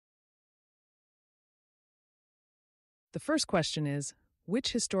The first question is,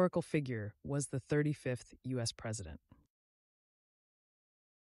 which historical figure was the 35th U.S. president?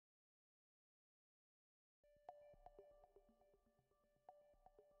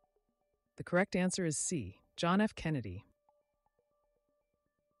 The correct answer is C, John F. Kennedy.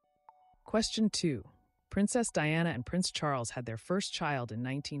 Question 2. Princess Diana and Prince Charles had their first child in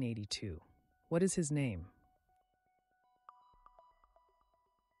 1982. What is his name?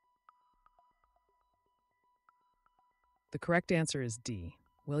 The correct answer is D,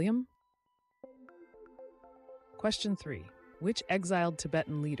 William. Question 3. Which exiled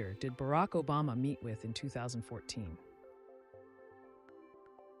Tibetan leader did Barack Obama meet with in 2014?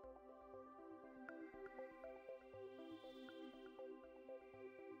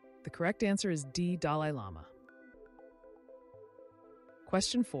 The correct answer is D, Dalai Lama.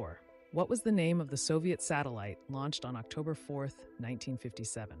 Question 4. What was the name of the Soviet satellite launched on October 4th,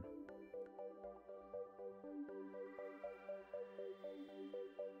 1957?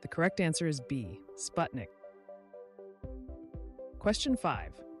 The correct answer is B, Sputnik. Question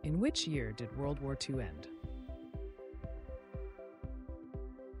 5. In which year did World War II end?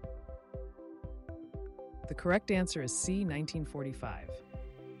 The correct answer is C, 1945.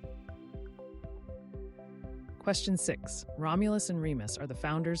 Question 6. Romulus and Remus are the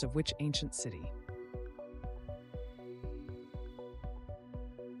founders of which ancient city?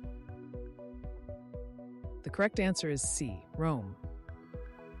 The correct answer is C, Rome.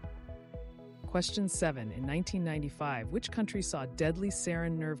 Question 7. In 1995, which country saw deadly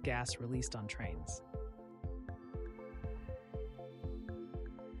sarin nerve gas released on trains?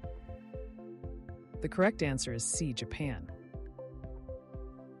 The correct answer is C, Japan.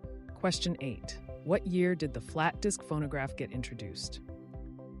 Question 8. What year did the flat disc phonograph get introduced?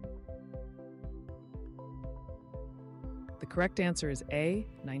 The correct answer is A,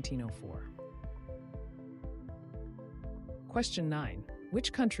 1904. Question 9.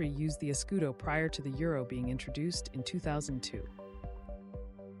 Which country used the escudo prior to the euro being introduced in 2002?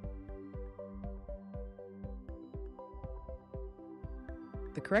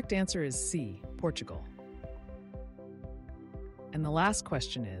 The correct answer is C, Portugal. And the last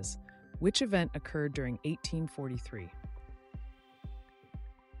question is, which event occurred during 1843?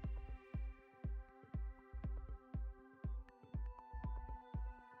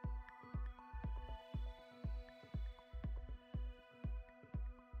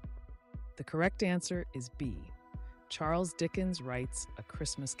 The correct answer is B. Charles Dickens writes A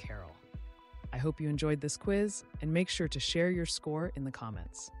Christmas Carol. I hope you enjoyed this quiz, and make sure to share your score in the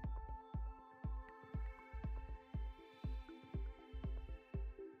comments.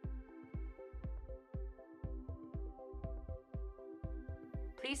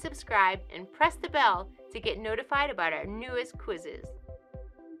 Please subscribe and press the bell to get notified about our newest quizzes.